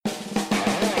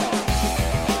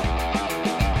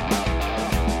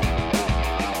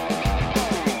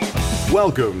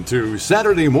Welcome to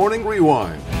Saturday Morning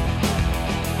Rewind,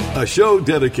 a show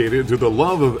dedicated to the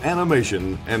love of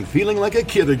animation and feeling like a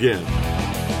kid again.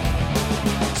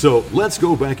 So let's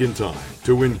go back in time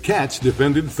to when cats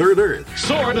defended Third Earth.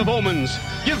 Sword of omens,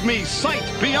 give me sight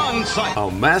beyond sight. A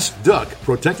masked duck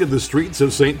protected the streets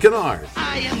of St. Canard.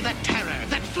 I am the terror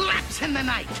that flaps in the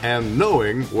night. And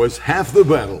knowing was half the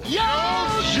battle. Yo,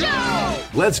 Joe!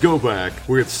 Let's go back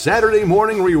with Saturday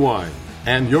Morning Rewind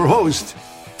and your host,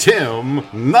 Tim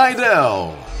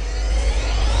Nidell.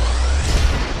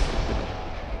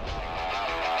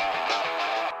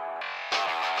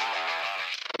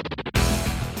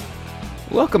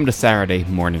 Welcome to Saturday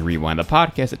Morning Rewind, the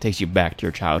podcast that takes you back to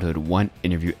your childhood one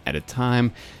interview at a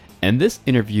time. And this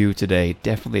interview today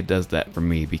definitely does that for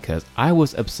me because I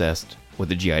was obsessed with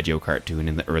the G.I. Joe cartoon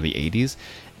in the early 80s.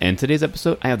 And today's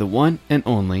episode, I have the one and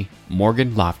only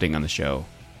Morgan Lofting on the show.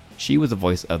 She was the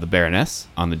voice of the Baroness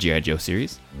on the G.I. Joe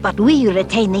series. But we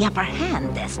retain the upper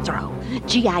hand, Destro.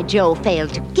 G.I. Joe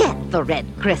failed to get the red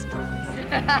crystals.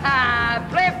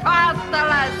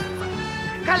 Preposterous!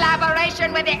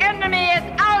 Collaboration with the enemy is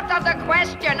out of the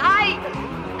question. On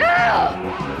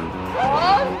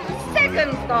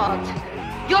second thought,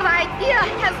 your idea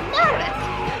has merit.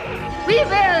 We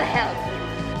will help,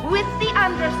 with the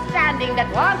understanding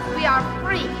that once we are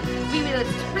free, we will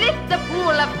split the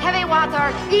pool of heavy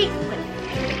water equally.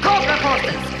 Cobra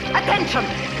forces, attention!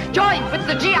 Join with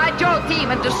the G.I. Joe team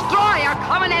and destroy our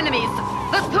common enemies,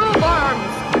 the two worms.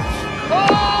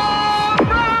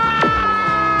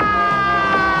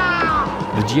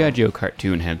 The G.I. Joe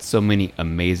cartoon had so many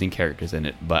amazing characters in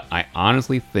it, but I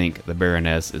honestly think the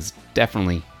Baroness is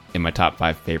definitely in my top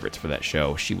 5 favorites for that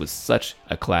show. She was such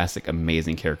a classic,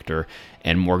 amazing character,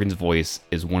 and Morgan's voice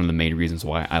is one of the main reasons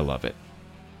why I love it.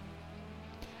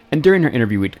 And during our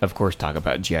interview, we of course talk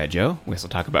about G.I. Joe. We also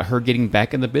talk about her getting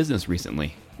back in the business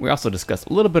recently. We also discuss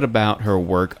a little bit about her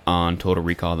work on Total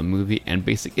Recall the movie and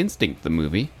Basic Instinct the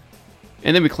movie.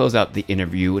 And then we close out the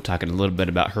interview talking a little bit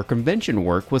about her convention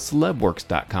work with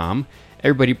celebworks.com.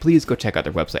 Everybody, please go check out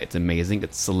their website. It's amazing.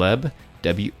 It's celeb,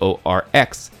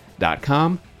 WORX.com.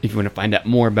 If you want to find out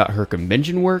more about her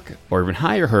convention work, or even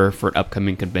hire her for an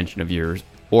upcoming convention of yours,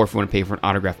 or if you want to pay for an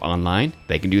autograph online,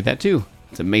 they can do that too.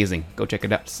 It's amazing. Go check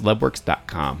it out,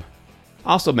 celebworks.com.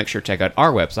 Also, make sure to check out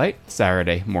our website,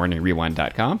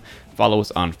 SaturdayMorningRewind.com. Follow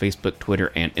us on Facebook,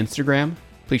 Twitter, and Instagram.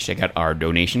 Please check out our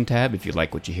donation tab if you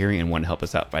like what you're hearing and want to help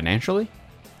us out financially.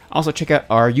 Also, check out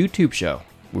our YouTube show,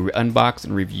 where we unbox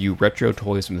and review retro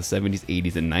toys from the 70s,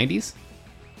 80s, and 90s.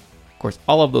 Of course,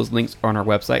 all of those links are on our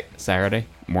website,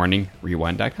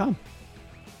 SaturdayMorningRewind.com.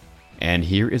 And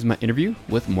here is my interview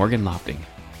with Morgan Lofting.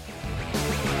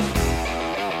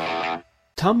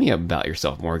 Tell me about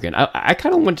yourself, Morgan. I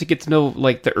kind of want to get to know,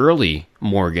 like, the early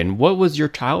Morgan. What was your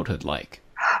childhood like?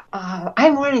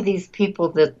 I'm one of these people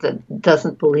that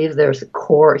doesn't believe there's a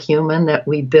core human, that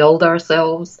we build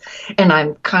ourselves. And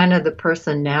I'm kind of the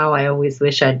person now I always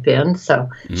wish I'd been. So,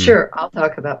 sure, I'll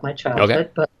talk about my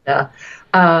childhood. Okay.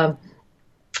 But,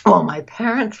 my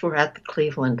parents were at the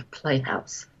Cleveland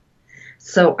Playhouse.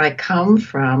 So I come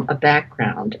from a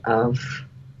background of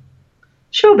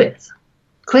showbiz.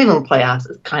 Cleveland Playhouse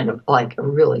is kind of like a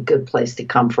really good place to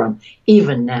come from.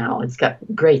 Even now, it's got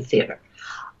great theater.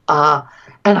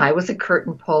 And I was a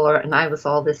curtain puller, and I was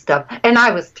all this stuff, and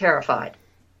I was terrified.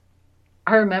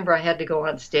 I remember I had to go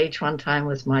on stage one time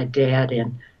with my dad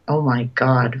in, oh my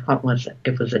God, what was it?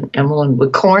 It was an Emmeline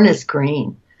with Corn is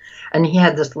Green. And he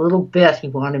had this little bit he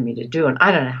wanted me to do, and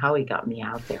I don't know how he got me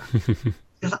out there.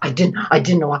 Because I didn't.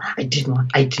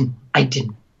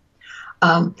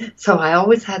 So I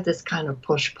always had this kind of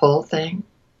push-pull thing.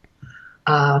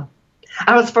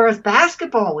 As far as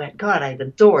basketball went, God, I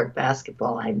adored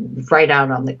basketball. I'm right out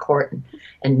on the court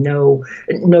and no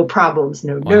problems,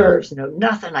 no nerves, no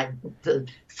nothing. The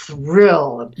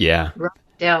thrill of running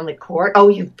down the court. Oh,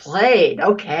 you've played.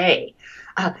 Okay.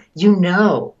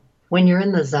 When you're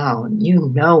in the zone, you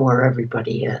know where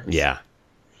everybody is. Yeah.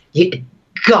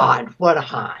 God, what a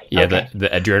high. Yeah, okay. The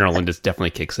adrenaline just definitely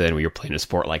kicks in when you're playing a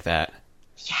sport like that.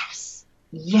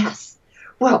 Yes.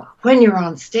 Well, when you're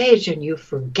on stage and you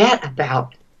forget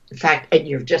about the fact that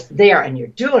you're just there and you're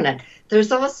doing it,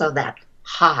 there's also that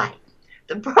high.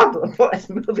 The problem was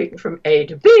moving from A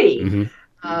to B.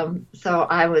 Mm-hmm. So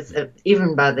I was,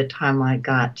 even by the time I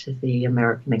got to the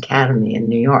American Academy in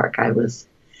New York, I was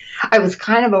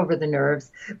kind of over the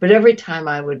nerves. But every time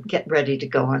I would get ready to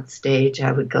go on stage,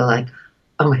 I would go like,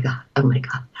 oh my God,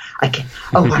 I can't,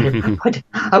 what,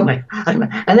 oh my,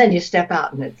 and then you step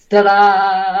out and it's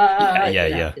ta-da!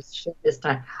 Yeah. It's this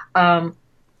time. I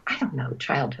don't know,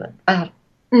 childhood. I'm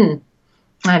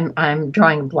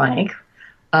drawing a blank.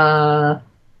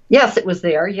 Yes, it was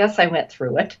there. Yes, I went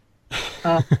through it.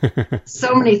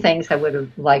 So many things I would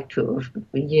have liked to have,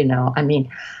 I mean,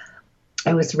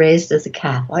 I was raised as a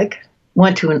Catholic,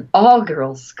 went to an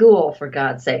all-girls school, for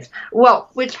God's sakes. Well,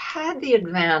 which had the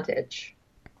advantage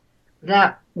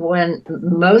that when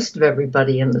most of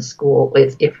everybody in the school,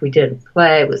 if we did a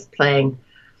play, was playing,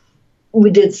 we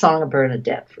did Song of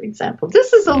Bernadette, for example.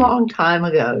 This is a long time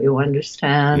ago, you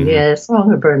understand? Yes,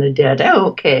 Song of Bernadette.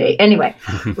 Okay. Anyway,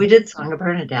 we did Song of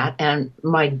Bernadette, and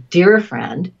my dear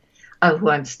friend, who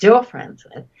I'm still friends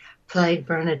with, played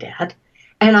Bernadette,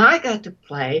 and I got to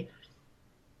play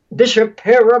Bishop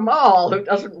Piramal, who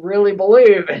doesn't really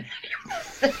believe in it.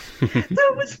 So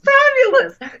it was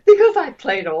fabulous because I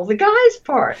played all the guys'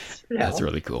 parts. That's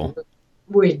really cool.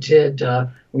 We did the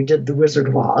Wizard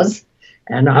of Oz,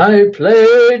 and I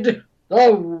played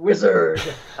the wizard.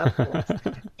 Of course.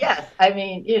 Yes, I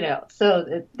mean,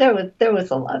 so there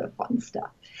was a lot of fun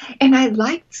stuff, and I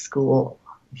liked school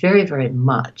very, very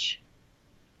much.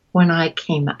 When I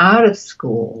came out of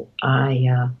school,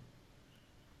 a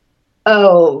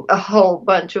whole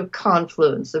bunch of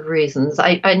confluence of reasons.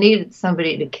 I needed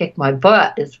somebody to kick my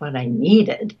butt is what I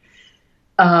needed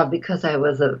because I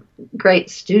was a great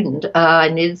student. I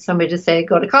needed somebody to say,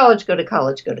 go to college, go to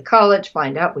college, go to college,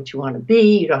 find out what you want to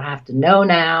be. You don't have to know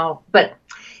now. But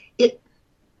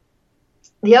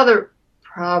the other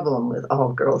problem with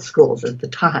all-girls schools at the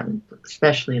time,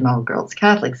 especially an all-girls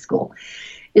Catholic school,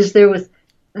 is there was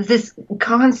this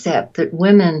concept that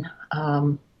women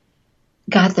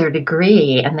got their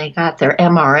degree and they got their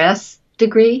MRS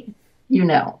degree,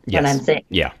 what I'm saying.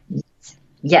 Yeah.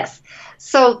 Yes.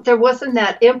 So there wasn't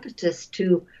that impetus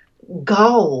to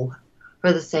go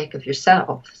for the sake of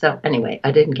yourself. So anyway,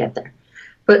 I didn't get there.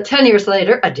 But 10 years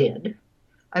later, I did.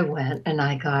 I went and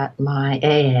I got my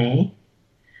AA.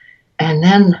 And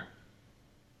then,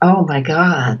 oh my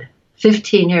God,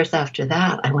 15 years after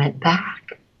that, I went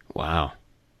back. Wow.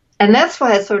 And that's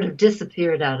why I sort of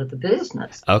disappeared out of the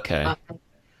business. Okay.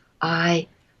 I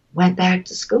went back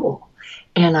to school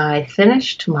and I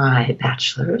finished my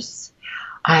bachelor's.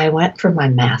 I went for my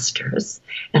master's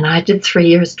and I did 3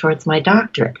 years towards my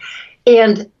doctorate.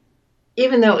 And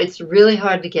even though it's really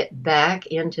hard to get back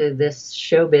into this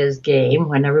showbiz game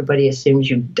when everybody assumes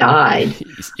you died,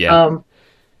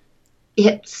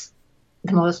 it's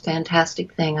the most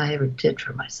fantastic thing I ever did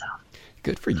for myself.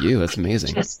 Good for you. That's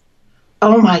amazing.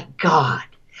 Oh my God.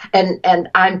 And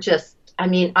I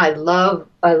love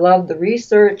the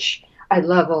research. I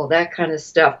love all that kind of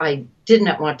stuff. I did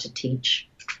not want to teach.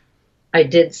 I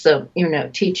did some,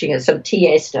 teaching and some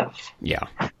TA stuff. Yeah.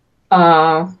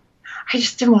 I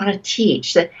just didn't want to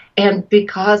teach. And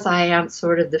because I am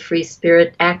sort of the free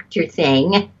spirit actor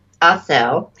thing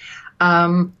also,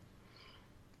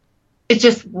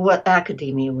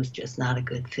 academia was just not a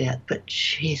good fit. But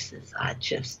Jesus, I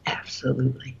just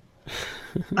absolutely...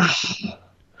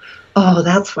 Oh,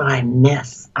 that's what I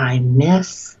miss. I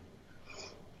miss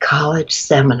college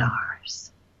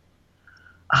seminars.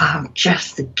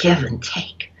 Just the give and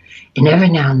take. And every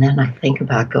now and then I think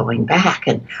about going back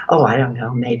and, I don't know,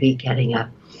 maybe getting a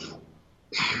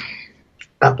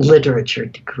literature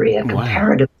degree, a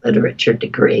comparative literature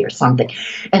degree or something.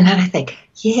 And then I think,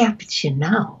 yeah, but if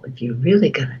you're really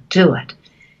going to do it,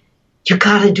 you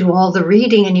got to do all the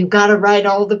reading and you got to write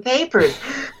all the papers.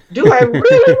 Do I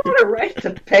really want to write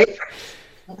the papers?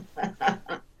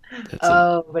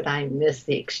 But I miss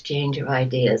the exchange of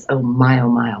ideas. Oh my, oh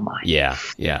my, oh my. Yeah,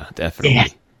 definitely. Yeah.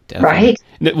 Definitely.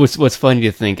 Right? What's funny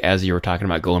to think, as you were talking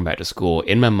about going back to school,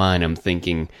 in my mind I'm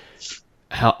thinking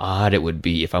how odd it would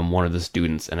be if I'm one of the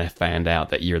students and I find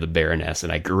out that you're the Baroness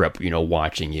and I grew up,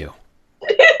 watching you.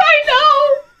 I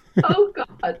know! Oh,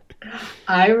 God.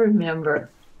 I remember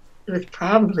it was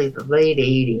probably the late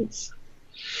 80s.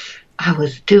 I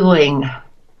was doing,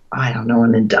 I don't know,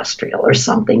 an industrial or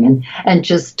something, and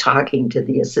just talking to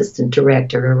the assistant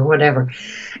director or whatever.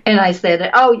 And I said,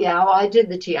 I did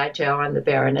the G.I. Joe, I'm the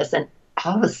Baroness. And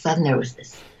all of a sudden there was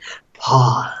this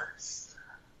pause.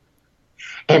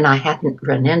 And I hadn't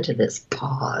run into this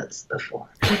pause before.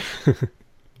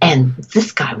 And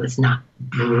this guy was not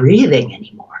breathing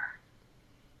anymore.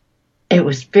 It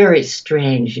was very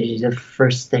strange. The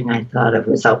first thing I thought of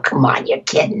was, oh, come on, you're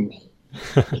kidding me.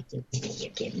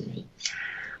 You're kidding me.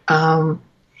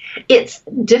 It's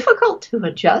difficult to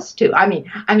adjust to. I mean,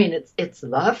 it's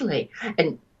lovely,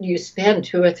 and you spend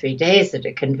 2 or 3 days at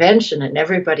a convention, and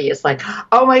everybody is like,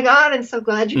 "Oh my God, I'm so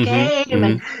glad you came!"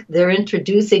 And they're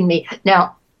introducing me.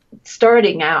 Now,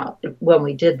 starting out when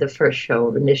we did the first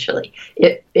show initially,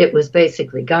 it was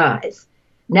basically guys.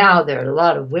 Now there are a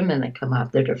lot of women that come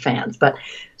up that are fans, but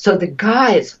so the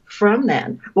guys from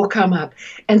then will come up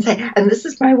and say, and this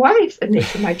is my wife, and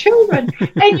these are my children,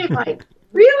 and you're like,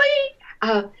 really?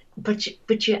 But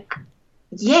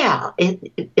yeah,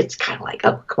 it's kind of like,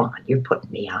 oh, come on, you're putting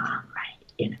me on,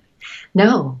 right?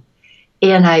 No.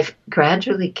 And I've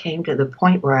gradually came to the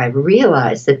point where I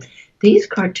realized that these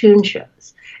cartoon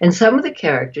shows and some of the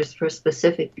characters for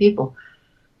specific people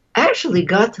actually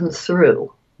got them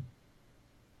through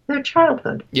their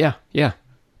childhood. Yeah,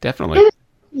 definitely.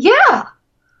 Yeah.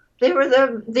 They were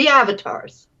the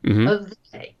avatars of the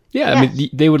day. Yeah, yes. I mean,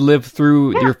 they would live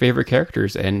through your favorite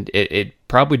characters, and it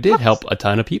probably did help a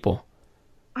ton of people.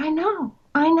 I know.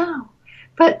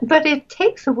 But it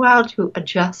takes a while to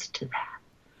adjust to that.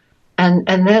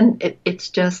 And then it's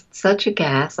just such a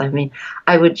gas. I mean,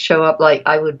 I would show up like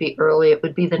I would be early. It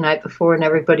would be the night before, and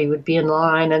everybody would be in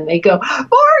line, and they go, Morgan!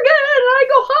 And I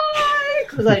go, hi!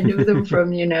 Because I knew them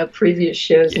from, previous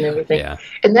shows and everything. Yeah.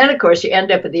 And then, of course, you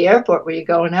end up at the airport where you're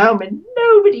going home, and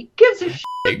nobody gives a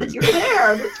shit that you're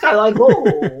there. And it's kind of like,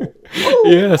 oh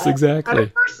yes, exactly. I'm not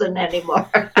a person anymore.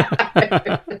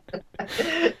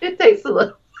 It takes a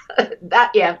little,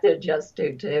 that you have to adjust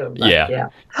to, too. But, yeah.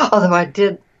 Although I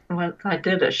did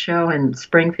a show in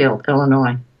Springfield,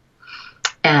 Illinois,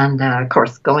 and of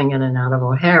course going in and out of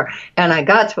O'Hare, and I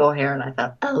got to O'Hare and I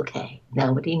thought, okay,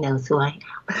 nobody knows who I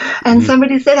am, and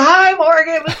somebody said, hi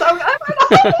Morgan, it was so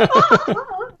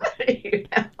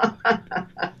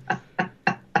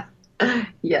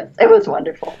yes, it was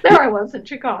wonderful. There I was in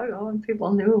Chicago and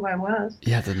people knew who I was.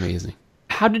 Yeah, that's amazing.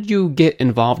 How did you get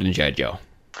involved in G.I. Joe?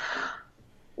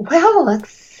 Well, let's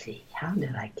see, how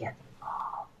did I get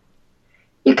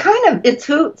You it's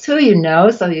who you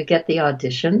know, so you get the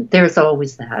audition. There's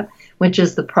always that, which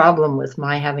is the problem with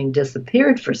my having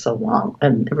disappeared for so long,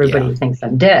 and everybody thinks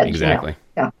I'm dead. Exactly.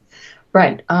 Yeah.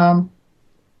 Right. I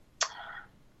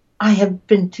have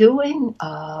been doing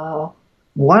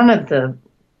one of the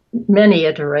many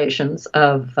iterations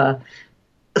of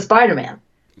Spider-Man.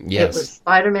 Yes. It was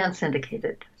Spider-Man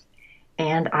Syndicated,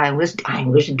 and I was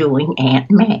doing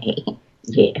Aunt May.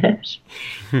 Yes,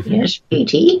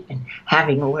 Petey, and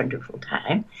having a wonderful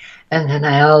time. And then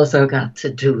I also got to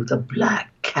do the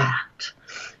Black Cat,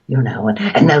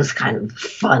 and those kind of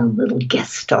fun little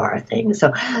guest star things.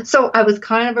 So I was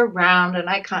kind of around, and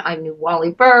I knew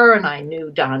Wally Burr, and I knew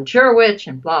Don Jurwich,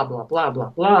 and blah, blah, blah, blah,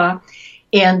 blah.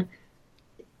 And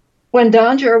when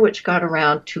Don Jurwich got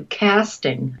around to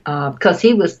casting, because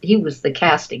he was the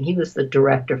casting, he was the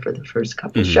director for the first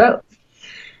couple of shows,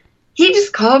 he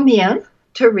just called me in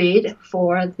to read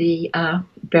for the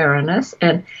Baroness.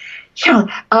 And,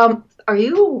 are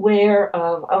you aware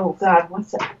of,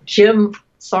 what's that? Jim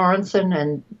Sorensen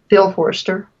and Bill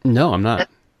Forster? No, I'm not.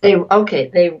 They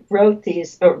wrote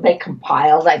these, or they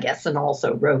compiled, I guess, and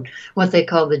also wrote what they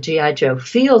call the G.I. Joe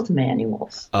field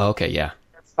manuals. Oh, okay, yeah.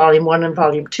 That's Volume 1 and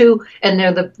Volume 2, and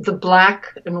they're the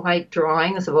black and white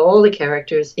drawings of all the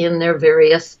characters in their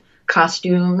various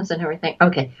costumes and everything.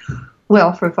 Okay.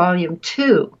 Well, for Volume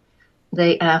 2,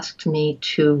 they asked me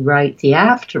to write the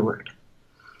afterword.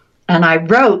 And I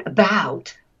wrote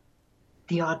about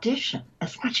the audition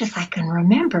as much as I can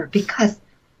remember because,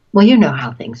 well, you know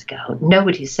how things go.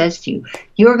 Nobody says to you,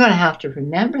 you're going to have to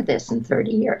remember this in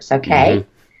 30 years, okay?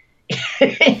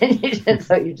 Mm-hmm.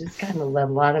 So you just kind of let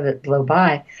a lot of it blow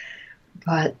by.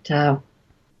 But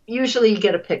usually you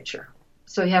get a picture.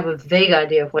 So you have a vague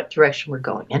idea of what direction we're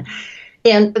going in.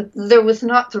 And there was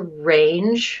not the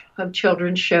range of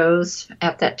children's shows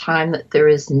at that time that there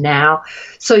is now.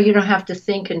 So you don't have to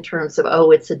think in terms of,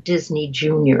 it's a Disney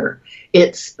Junior.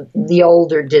 It's the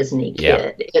older Disney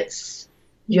kid. Yeah. It's,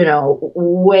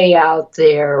 way out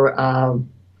there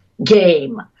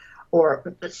game.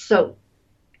 So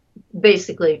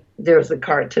basically there's the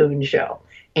cartoon show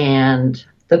and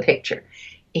the picture.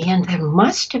 And there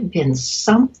must have been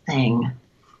something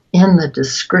in the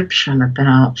description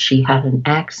about she had an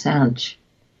accent.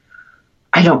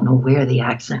 I don't know where the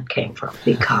accent came from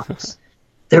because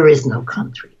there is no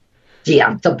country.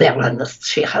 The Baroness,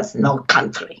 she has no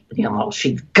country.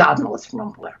 She's God knows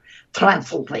from where.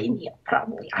 Transylvania,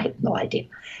 probably. I have no idea.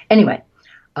 Anyway,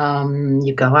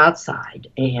 you go outside,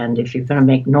 and if you're going to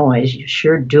make noise, you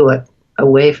sure do it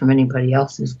away from anybody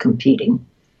else who's competing.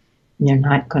 You're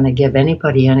not going to give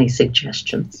anybody any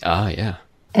suggestions. Yeah.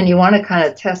 And you want to kind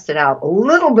of test it out a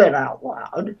little bit out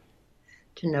loud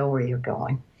to know where you're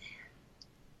going.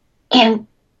 And,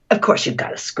 of course, you've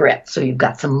got a script, so you've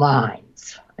got some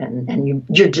lines. And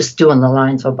you're just doing the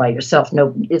lines all by yourself.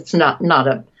 No, it's not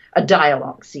a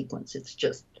dialogue sequence. It's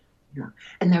just,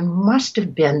 And there must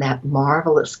have been that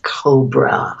marvelous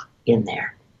Cobra in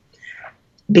there.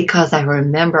 because I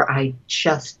remember I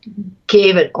just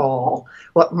gave it all.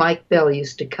 What Mike Bell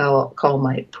used to call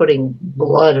my putting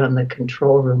blood on the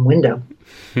control room window.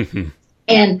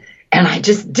 And I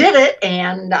just did it,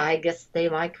 and I guess they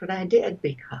liked what I did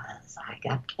because I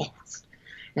got cast.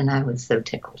 And I was so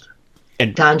tickled.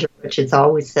 And Don George has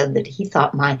always said that he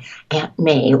thought my Aunt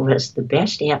May was the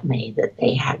best Aunt May that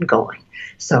they had going.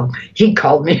 So he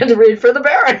called me in to read for the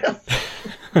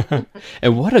Baroness.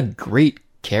 And what a great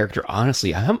character,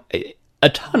 honestly. A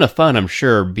ton of fun, I'm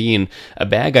sure, being a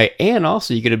bad guy, and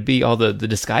also you get to be all the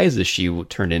disguises she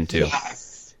turned into.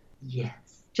 Yes.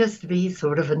 Just be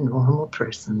sort of a normal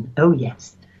person. Oh,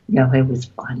 yes. No, it was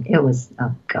fun. It was,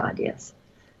 oh, God, yes.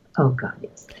 Oh, God,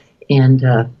 yes. And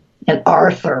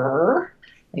Arthur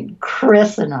and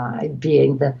Chris and I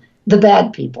being the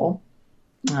bad people.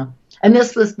 And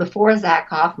this was before Zach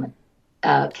Hoffman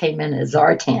came in as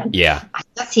Zartan. Yeah. I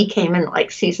guess he came in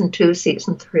like season 2,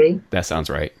 season 3. That sounds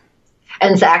right.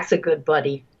 And Zach's a good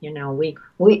buddy. You know, we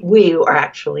were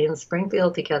actually in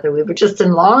Springfield together. We were just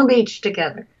in Long Beach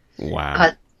together.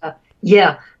 Wow.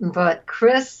 But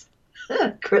Chris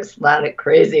Latta,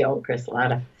 crazy old Chris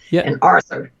Latta, and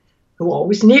Arthur, who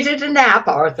always needed a nap.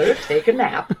 Arthur, take a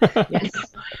nap.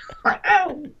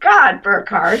 Oh, God,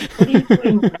 Burkhart, what are you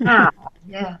doing now?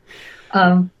 Yeah.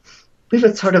 We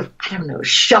would sort of, I don't know,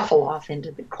 shuffle off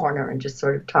into the corner and just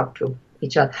sort of talk to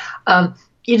each other.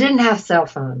 You didn't have cell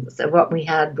phones. What we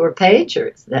had were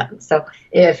pagers then. So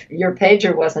if your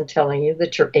pager wasn't telling you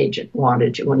that your agent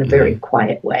wanted you in a very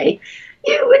quiet way,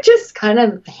 you would just kind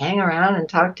of hang around and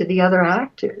talk to the other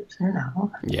actors, you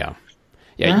know. Yeah.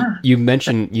 You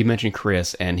mentioned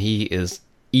Chris, and he is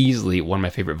easily one of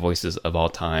my favorite voices of all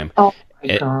time. Oh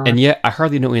my God. And yet I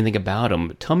hardly know anything about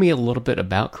him. Tell me a little bit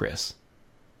about Chris.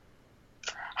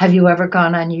 Have you ever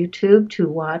gone on YouTube to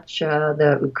watch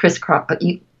the Chris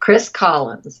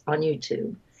Collins on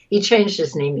YouTube? He changed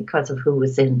his name because of who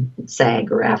was in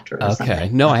SAG or after or something. Okay.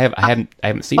 No, I haven't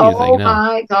seen anything. Oh, no.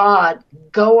 My God.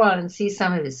 Go on and see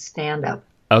some of his stand-up.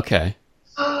 Okay.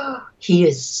 He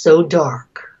is so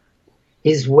dark.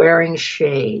 He's wearing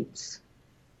shades.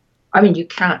 I mean, you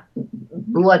can't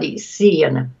bloody see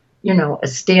in a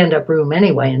stand-up room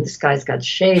anyway, and this guy's got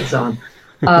shades on.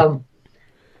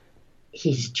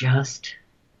 He's just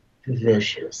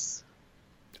vicious.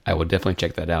 I will definitely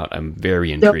check that out. I'm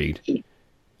very intrigued.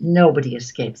 Nobody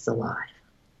escapes alive.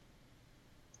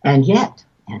 And yet,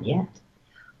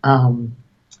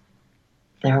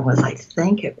 there was, I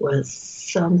think it was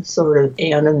some sort of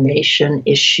animation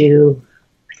issue.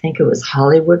 I think it was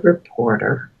Hollywood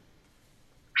Reporter.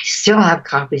 I still have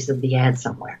copies of the ad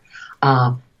somewhere.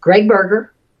 Greg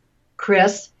Berger,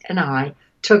 Chris, and I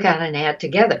took out an ad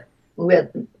together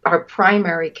with our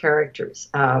primary characters.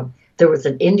 There was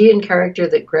an Indian character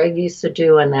that Greg used to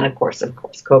do, and then, of course,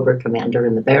 Cobra Commander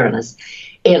and the Baroness,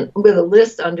 and with a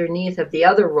list underneath of the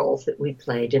other roles that we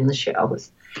played in the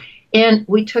shows. And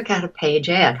we took out a page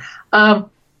ad.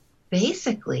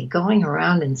 Basically, going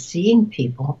around and seeing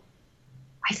people,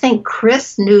 I think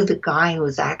Chris knew the guy who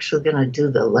was actually going to do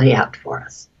the layout for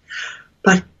us,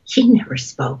 but he never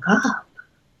spoke up.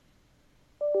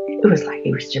 It was like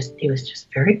he was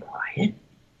just very quiet.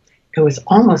 It was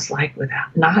almost like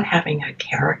without not having a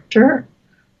character,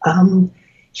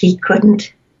 he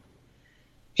couldn't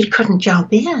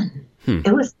jump in.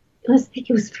 It was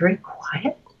very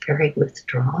quiet, very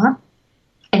withdrawn,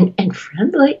 and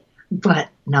friendly, but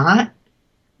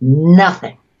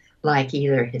nothing like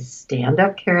either his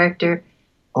stand-up character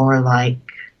or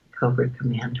like Cobra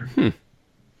Commander.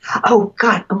 Oh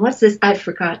God, and what's this? I've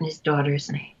forgotten his daughter's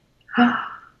name.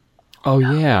 Oh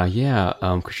yeah.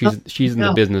 She's in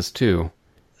the business too.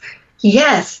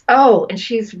 Yes. Oh, and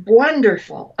she's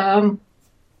wonderful. I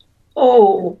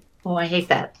hate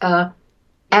that.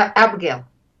 Abigail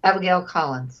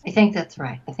Collins. I think that's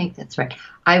right.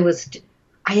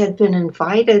 I had been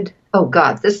invited. Oh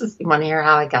God, you want to hear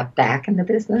how I got back in the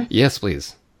business? Yes,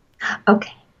 please.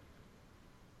 Okay.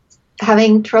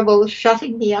 Having trouble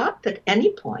shutting me up at any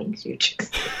point, you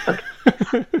just. Okay.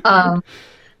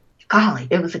 Golly,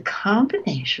 it was a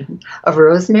combination of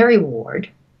Rosemary Ward,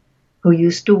 who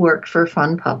used to work for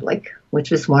Fun Public,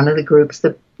 which was one of the groups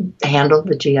that handled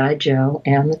the G.I. Joe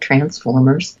and the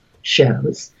Transformers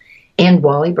shows, and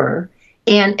Wally Burr.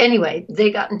 And anyway,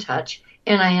 they got in touch,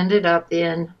 and I ended up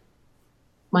in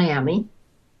Orlando.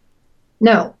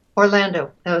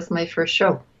 That was my first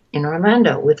show in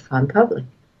Orlando with Fun Public.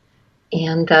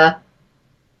 And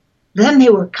then they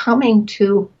were coming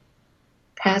to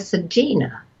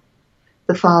Pasadena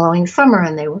the following summer,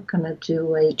 and they were going to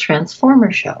do a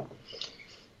Transformer show.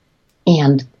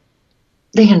 And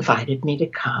they invited me to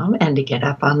come and to get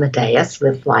up on the dais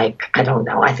with, like, I don't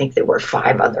know, I think there were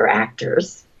 5 other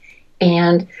actors.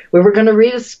 And we were going to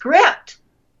read a script.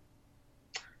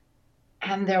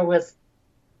 And I was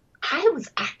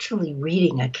actually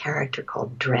reading a character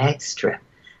called Dragstrip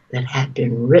that had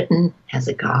been written as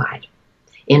a guide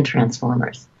in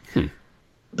Transformers.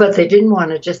 But they didn't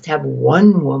want to just have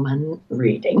one woman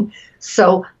reading.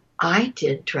 So I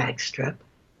did Dragstrip.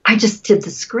 I just did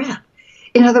the script.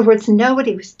 In other words,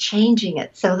 nobody was changing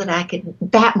it so that I could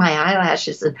bat my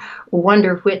eyelashes and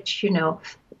wonder which,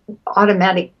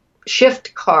 automatic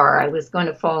shift car I was going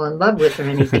to fall in love with or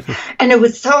anything. And it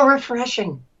was so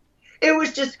refreshing. It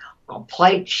was just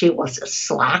she was a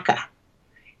slacker.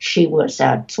 She was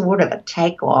a sort of a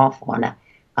takeoff on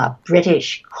a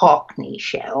British Cockney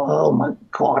show. Oh my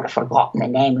God, I've forgotten the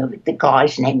name of it. The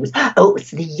guy's name was, it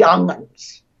was the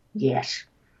Young'uns. Yes.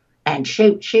 And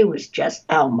she was just,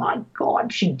 oh my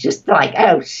God, she just like,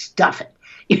 oh, stuff it.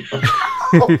 It was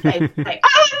so wonderful.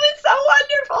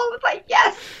 It was like,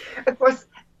 yes. Of course,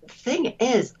 the thing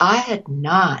is, I had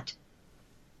not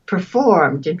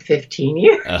performed in 15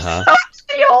 years. Uh-huh. So it's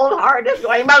the old heart is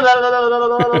going, But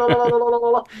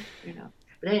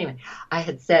anyway, I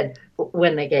had said,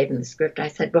 when they gave me the script, I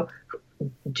said, well,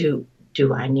 do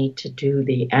I need to do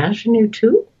the ingenue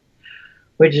too?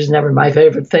 Which is never my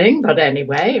favorite thing, but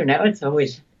anyway, it's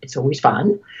always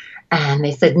fun. And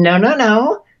they said,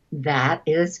 no, that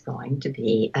is going to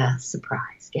be a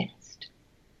surprise guest.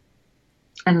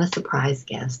 And the surprise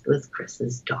guest was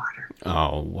Chris's daughter.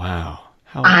 Oh, wow.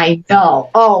 I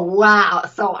know. Oh, wow.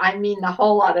 So, the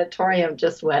whole auditorium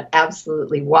just went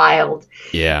absolutely wild.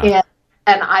 Yeah.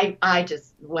 And I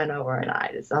just went over and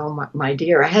I just, oh, my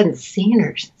dear, I hadn't seen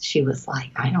her since she was like,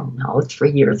 I don't know,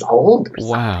 3 years old or something.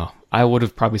 Wow. I would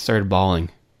have probably started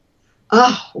bawling.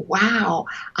 Oh, wow.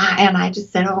 And I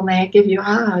just said, oh, may I give you a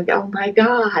hug? Oh, my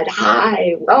God.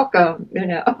 Hi. Welcome.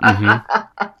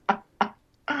 Mm-hmm.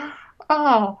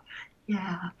 Oh,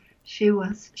 yeah. She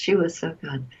was so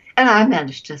good. And I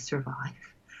managed to survive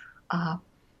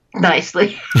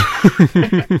nicely.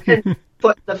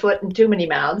 Put the foot in too many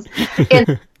mouths.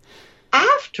 And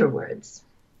afterwards,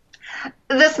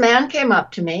 this man came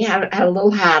up to me, had a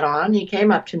little hat on. He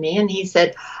came up to me and he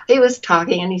said, he was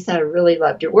talking and he said, I really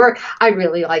loved your work. I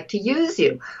really like to use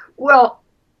you. Well,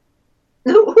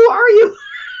 who are you?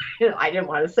 I didn't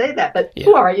want to say that, but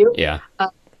who are you? Yeah.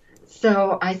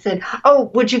 So I said,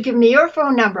 oh, would you give me your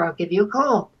phone number? I'll give you a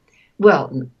call.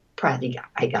 Well, probably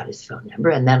I got his phone number.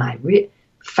 And then I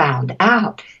found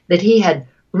out that he had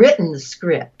written the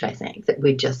script, I think, that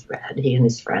we just read. He and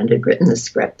his friend had written the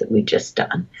script that we just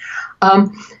done.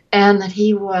 And that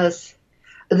he was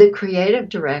the creative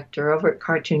director over at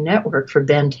Cartoon Network for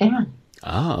Ben 10.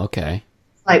 Oh, okay.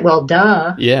 Like, well,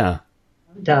 duh. Yeah.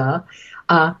 Duh.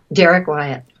 Derek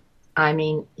Wyatt.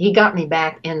 He got me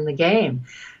back in the game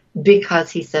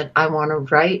because he said, I want to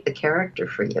write a character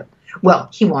for you. Well,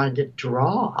 he wanted to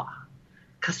draw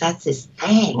because that's his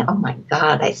thing. Oh, my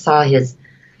God. I saw his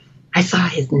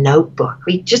notebook.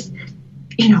 We just,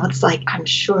 it's like, I'm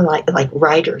sure like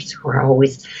writers who are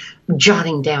always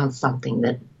jotting down something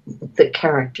that the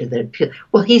character that appeals.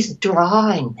 Well, he's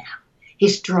drawing now.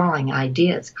 He's drawing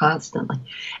ideas constantly.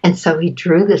 And so he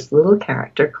drew this little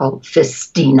character called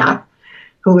Festina,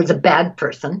 who was a bad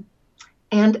person.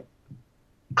 And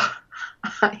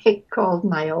I called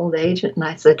my old agent and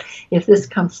I said, if this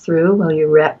comes through, will you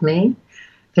rep me?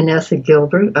 Vanessa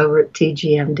Gilbert over at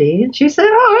TGMD. And she said,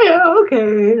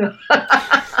 oh,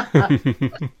 yeah,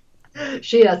 okay.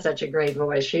 She has such a great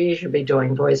voice. She should be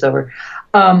doing voiceover.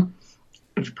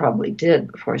 Which probably did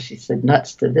before she said,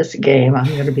 nuts to this game. I'm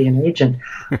going to be an agent.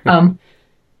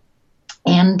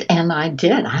 And I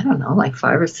did, I don't know, like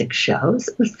 5 or 6 shows.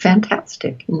 It was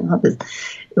fantastic.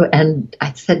 And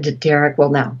I said to Derek, well,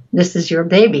 now, this is your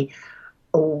baby.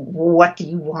 What do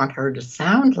you want her to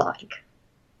sound like?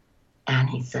 And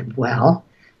he said, well,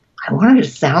 I want her to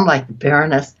sound like the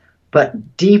Baroness,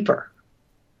 but deeper.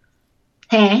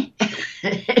 Hey?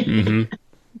 Mm-hmm.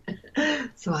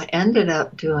 So I ended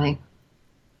up doing,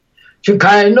 she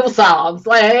kind of sounds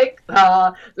like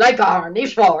Arnie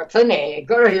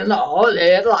Schwarzenegger,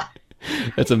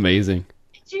 That's amazing.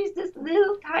 She's this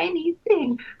little tiny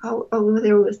thing. Oh,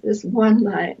 there was this one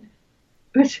line,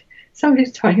 which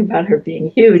somebody's talking about her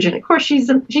being huge, and of course she's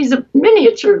a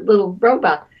miniature little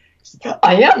robot.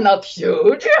 I am not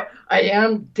huge. I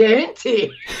am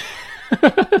dainty.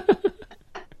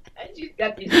 And she's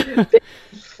got these big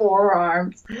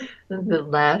forearms. The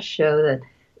last show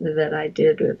that I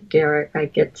did with Derek, I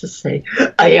get to say,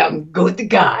 I am good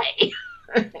guy.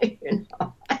 It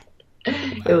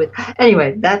was,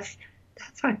 anyway, that's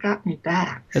that's what got me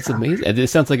back. That's So. amazing. And it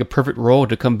sounds like a perfect role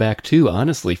to come back to,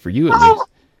 honestly, for you at Oh, least.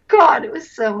 God, it was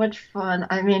so much fun.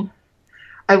 I mean,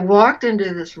 I walked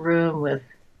into this room with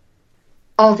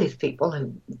all these people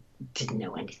who didn't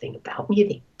know anything about me.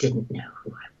 They didn't know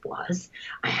who I was.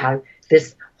 I had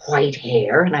this white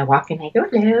hair, and I walk in and I go,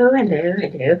 hello,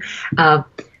 hello, hello.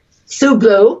 Sue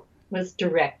Blue was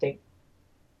directing.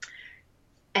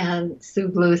 And Sue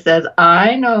Blue says,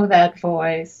 I know that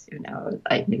voice. You know,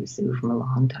 I knew Sue from a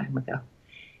long time ago.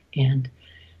 And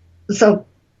so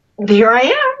here I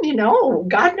am, you know,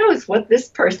 God knows what this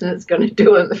person is going to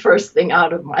do. And the first thing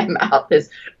out of my mouth is,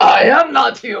 I am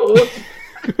not you.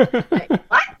 Like,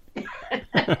 what?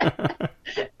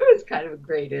 It was kind of a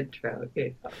great intro.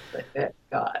 You know, but,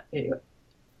 God, anyway,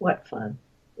 what fun.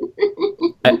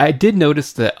 I did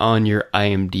notice that on your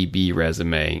IMDb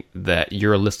resume that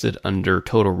you're listed under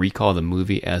Total Recall, the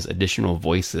movie, as additional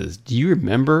voices. Do you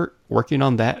remember working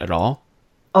on that at all?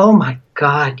 Oh, my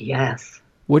God, yes.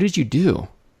 What did you do?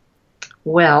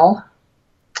 Well,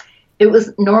 it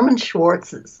was Norman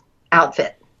Schwartz's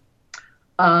outfit.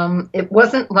 It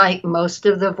wasn't like most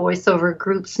of the voiceover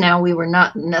groups now. We were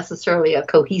not necessarily a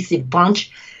cohesive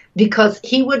bunch because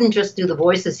he wouldn't just do the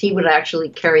voices. He would actually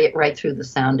carry it right through the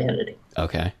sound editing.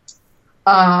 Okay.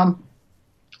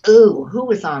 Who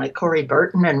was on it? Corey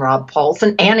Burton and Rob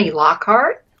Paulson, Annie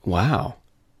Lockhart. Wow.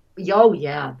 Oh,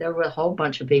 yeah. There were a whole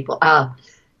bunch of people.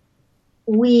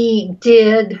 We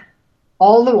did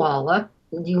all the Walla.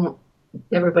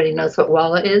 Everybody knows what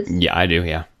Walla is? Yeah, I do,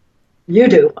 yeah. You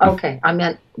do? Okay. I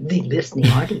meant the listening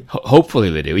audience. Hopefully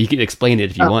they do. You can explain it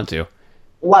if you want to.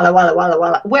 Walla, walla, walla,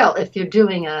 walla. Well, if you're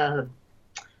doing a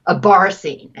bar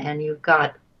scene and you've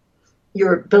got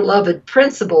your beloved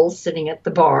principals sitting at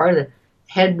the bar, the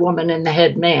head woman and the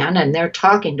head man, and they're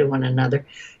talking to one another,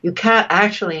 you can't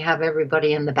actually have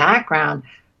everybody in the background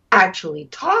actually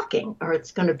talking, or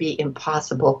it's going to be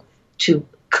impossible to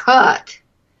cut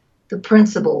the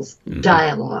principal's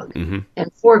dialogue and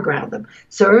foreground them.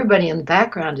 So everybody in the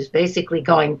background is basically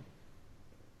going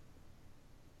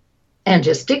and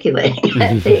gesticulating.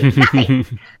 And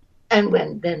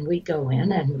then we go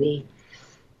in and we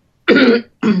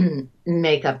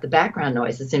make up the background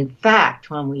noises. In fact,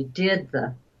 when we did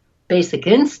the Basic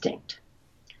Instinct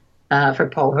for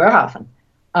Paul Verhoeven,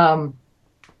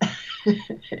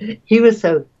 he was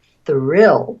so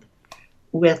thrilled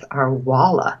with our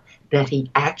Walla that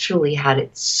he actually had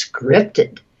it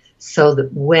scripted so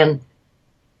that when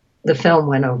the film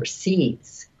went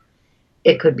overseas,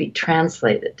 it could be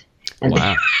translated. And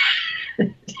wow.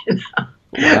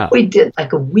 Wow. We did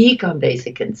like a week on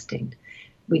Basic Instinct.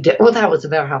 We did, well, that was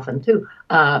Verhoeven too,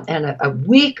 and a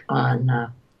week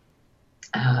on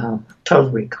Total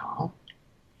Recall.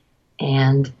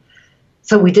 And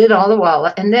so we did all the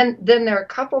Walla. And then there are a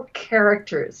couple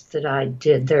characters that I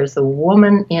did. There's a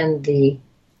woman in the...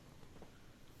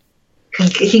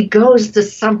 He goes to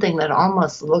something that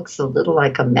almost looks a little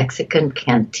like a Mexican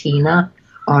cantina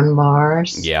on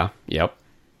Mars. Yeah, yep.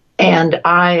 And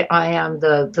I am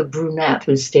the brunette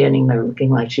who's standing there looking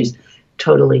like she's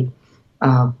totally,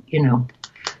 drug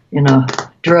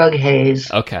haze.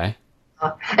 Okay.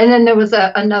 And then there was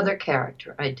another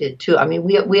character I did too. I mean,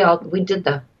 we did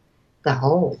the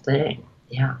whole thing.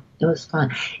 Yeah, it was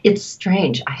fun. It's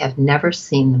strange. I have never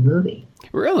seen the movie.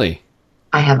 Really?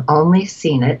 I have only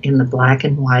seen it in the black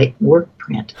and white work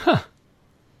print. Huh.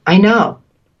 I know.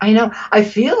 I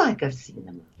feel like I've seen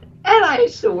the movie. And I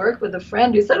used to work with a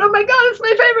friend who said, oh my God, it's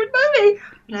my favorite movie.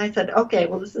 And I said, okay,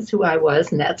 well, this is who I was,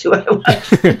 and that's who I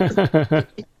was.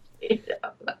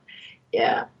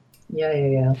 Yeah.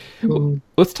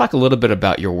 Let's talk a little bit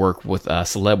about your work with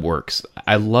CelebWorks.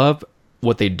 I love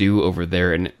what they do over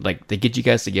there, and like they get you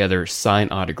guys together, sign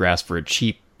autographs for a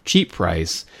cheap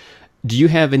price. Do you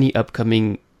have any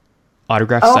upcoming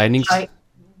autograph signings? Oh my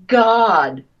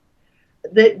God.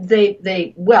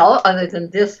 They well, other than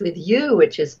this with you,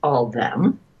 which is all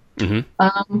them.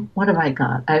 Mm-hmm. What have I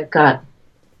got? I've got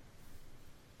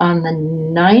on the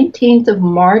 19th of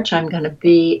March, I'm going to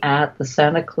be at the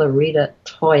Santa Clarita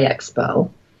Toy Expo.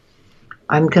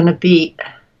 I'm going to be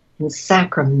in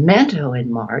Sacramento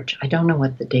in March. I don't know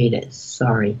what the date is.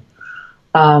 Sorry.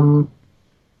 Here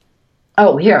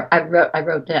I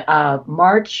wrote down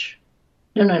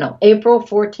April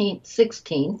 14th,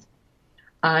 16th.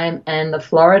 I'm in the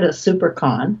Florida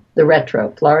SuperCon,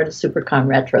 Florida SuperCon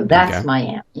Retro. That's okay.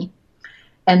 Miami.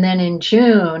 And then in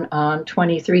June on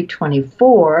 23,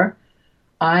 24,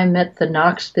 I'm at the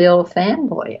Knoxville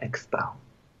Fanboy Expo.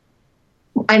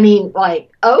 I mean,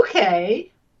 like,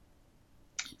 okay,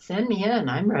 send me in.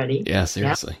 I'm ready. Yeah,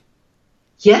 seriously.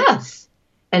 Yeah.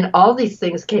 And all these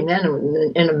things came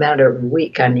in a matter of a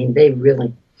week. I mean, they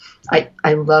really,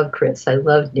 I love Chris. I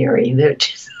love Neri. They're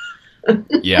just...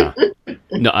 Yeah.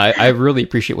 No, I really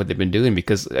appreciate what they've been doing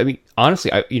because, I mean,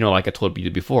 honestly, like I told you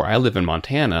before, I live in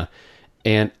Montana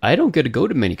and I don't get to go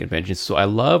to many conventions. So I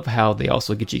love how they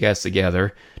also get you guys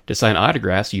together to sign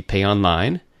autographs. You pay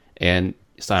online and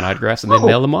sign autographs and then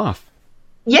mail them off.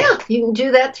 Yeah, you can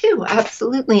do that too.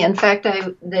 Absolutely. In fact,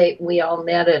 we all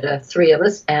met at three of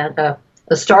us at a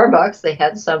Starbucks. They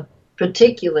had some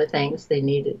particular things they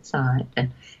needed signed,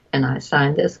 and I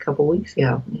signed this a couple weeks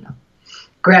ago.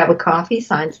 Grab a coffee,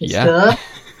 sign some stuff.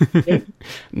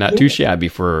 Not too shabby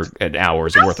for an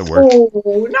hour's worth of work.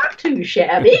 Oh, not too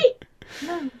shabby.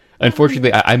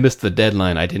 Unfortunately, I missed the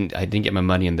deadline. I didn't get my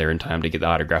money in there in time to get the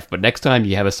autograph. But next time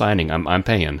you have a signing, I'm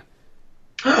paying.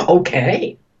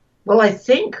 Okay. Well, I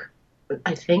think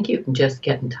you can just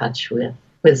get in touch with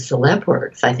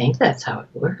Celebworks. I think that's how it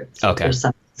works. Okay. If there's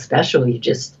something special, you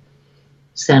just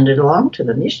send it along to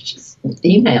them. You should just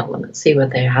email them and see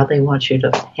how they want you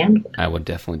to handle it. I would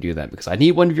definitely do that because I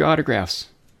need one of your autographs.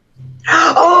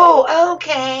 Oh,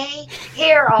 okay.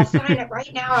 Here, I'll sign it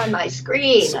right now on my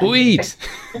screen. Sweet.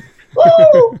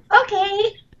 Woo,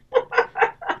 okay.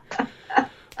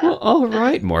 Well, all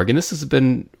right, Morgan. This has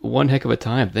been one heck of a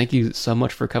time. Thank you so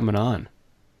much for coming on.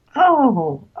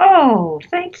 Oh,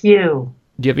 thank you.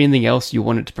 Do you have anything else you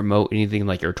wanted to promote? Anything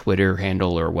like your Twitter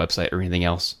handle or website or anything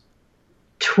else?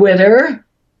 Twitter?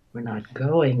 We're not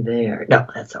going there. No,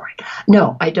 that's all right.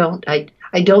 No, I don't. I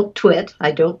don't twit.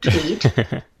 I don't tweet.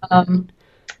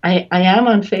 I am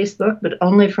on Facebook, but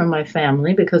only from my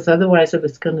family because otherwise it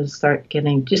was going to start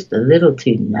getting just a little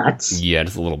too nuts. Yeah,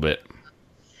 just a little bit.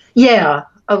 Yeah,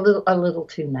 a little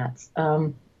too nuts.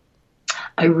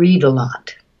 I read a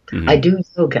lot. Mm-hmm. I do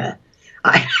yoga.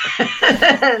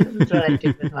 That's what I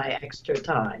do with my extra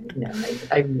time.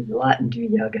 I read a lot and do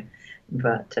yoga,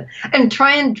 but and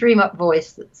try and dream up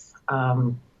voices.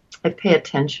 I pay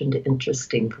attention to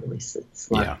interesting voices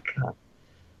like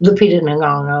Lupita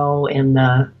Nyong'o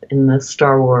in the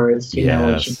Star Wars.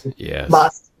 Yes.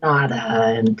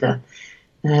 Masnada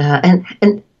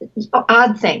and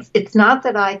odd things. It's not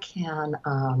that I can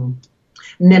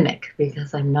mimic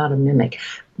because I'm not a mimic,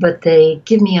 but they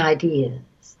give me ideas.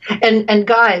 And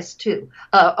guys too.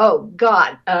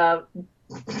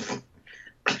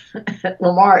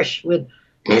 LaMarche with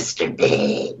Mr.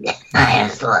 Big. I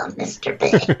just love Mr.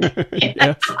 Big.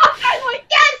 Yes. I'm like,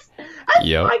 yes.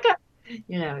 Yep. My God.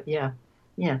 Yeah.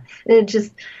 It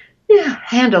just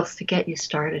handles to get you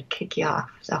started, kick you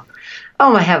off. So,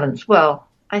 oh my heavens. Well,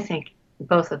 I think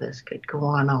both of us could go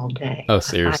on all day. Oh,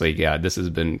 seriously, this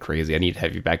has been crazy. I need to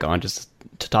have you back on just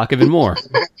to talk even more.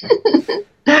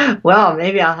 Well,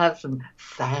 maybe I'll have some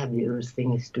fabulous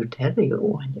things to tell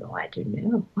you. I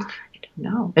don't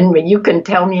know. And you can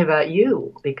tell me about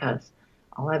you because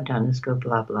all I've done is go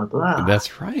blah, blah, blah.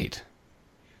 That's right.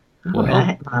 All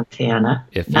right, Montana.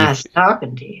 Nice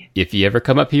talking to you. If you ever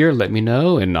come up here, let me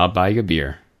know and I'll buy you a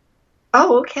beer.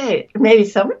 Oh, okay. Maybe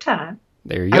summertime.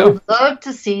 There you go. I would love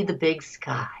to see the big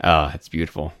sky. Oh, that's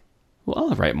beautiful. Well,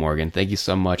 all right, Morgan. Thank you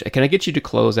so much. Can I get you to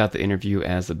close out the interview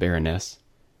as the Baroness?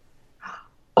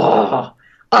 Oh,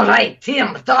 all right,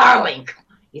 Tim, darling.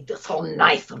 It is so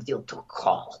nice of you to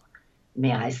call.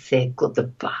 May I say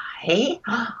goodbye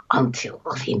until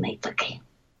we meet again.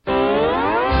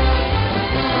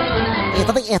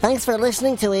 Thanks for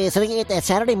listening to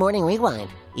Saturday Morning Rewind.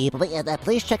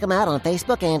 Please check them out on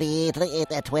Facebook and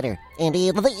Twitter.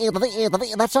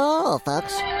 And that's all,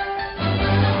 folks.